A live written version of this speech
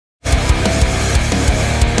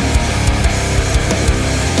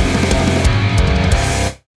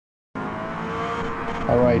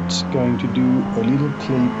Alright, going to do a little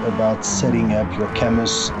clip about setting up your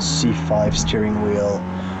Cammus C5 steering wheel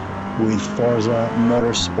with Forza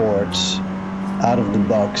Motorsport. Out of the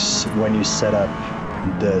box, when you set up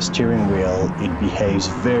the steering wheel, it behaves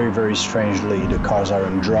very strangely. The cars are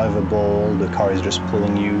undrivable, the car is just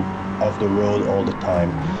pulling you off the road all the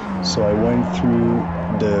time. So I went through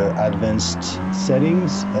the advanced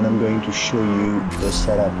settings and I'm going to show you the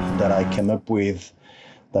setup that I came up with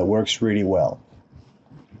that works really well.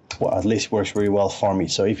 Well, at least works really well for me.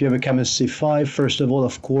 So if you have a Cammus C5, first of all,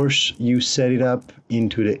 of course, you set it up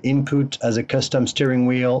into the input as a custom steering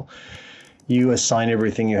wheel. You assign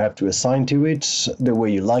everything you have to assign to it the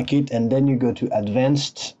way you like it, and then you go to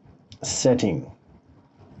advanced setting,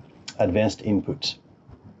 advanced input.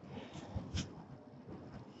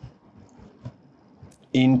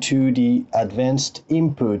 Into the advanced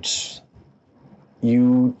input,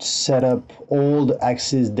 you set up all the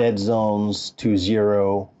axis dead zones to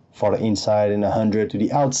 0 for the inside and 100 to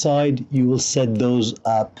the outside. You will set those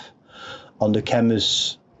up on the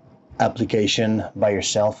Cammus application by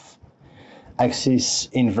yourself. Axis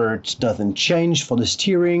invert doesn't change for the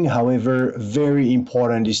steering. However, very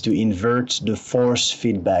important is to invert the force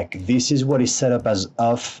feedback. This is what is set up as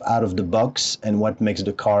off out of the box and what makes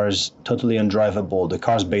the cars totally undrivable. The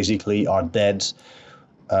cars basically are dead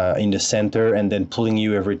in the center and then pulling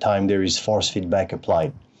you every time there is force feedback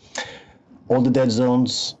applied. All the dead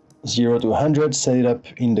zones 0 to 100, set it up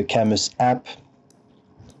in the Cammus app.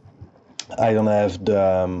 I don't have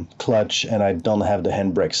the clutch and I don't have the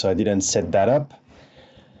handbrake, so I didn't set that up.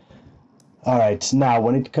 Alright, now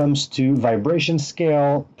when it comes to vibration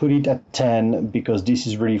scale, put it at 10 because this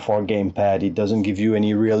is really for gamepad. It doesn't give you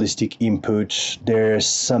any realistic input. There's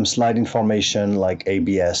some slight information like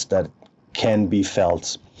ABS that can be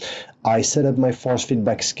felt. I set up my force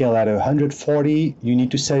feedback scale at 140. You need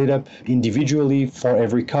to set it up individually for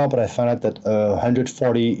every car, but I found out that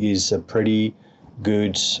 140 is a pretty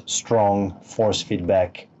good, strong force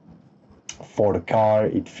feedback for the car.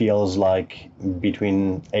 It feels like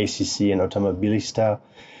between ACC and Automobilista.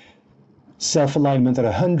 Self-alignment at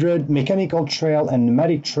 100. Mechanical trail and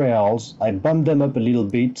pneumatic trails, I bumped them up a little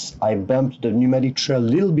bit. I bumped the pneumatic trail a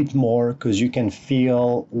little bit more because you can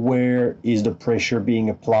feel where is the pressure being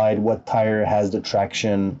applied, what tire has the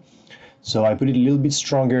traction. So I put it a little bit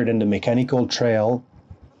stronger than the mechanical trail.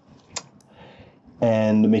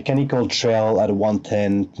 And the mechanical trail at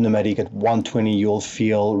 110, pneumatic at 120, you'll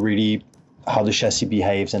feel really how the chassis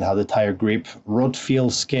behaves and how the tire grip. Road feel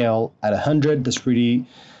scale at 100, that's really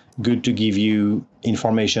good to give you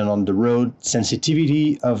information on the road.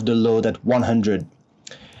 Sensitivity of the load at 100.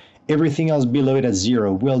 Everything else below it at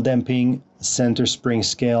 0. Wheel damping, center spring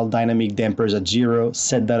scale, dynamic dampers at 0.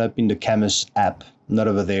 Set that up in the Cammus app, not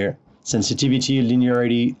over there. Sensitivity,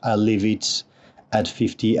 linearity, I'll leave it at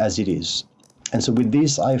 50 as it is. And so with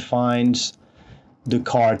this, I find the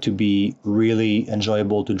car to be really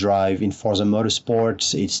enjoyable to drive in Forza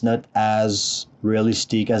Motorsport. It's not as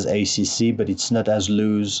realistic as ACC, but it's not as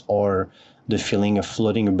loose or the feeling of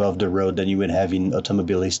floating above the road that you would have in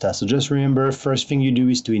Automobilista. So just remember, first thing you do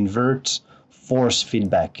is to invert force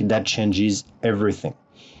feedback. That changes everything.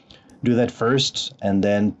 Do that first and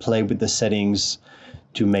then play with the settings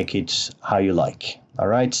to make it how you like. All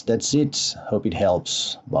right, that's it. Hope it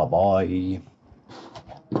helps. Bye-bye.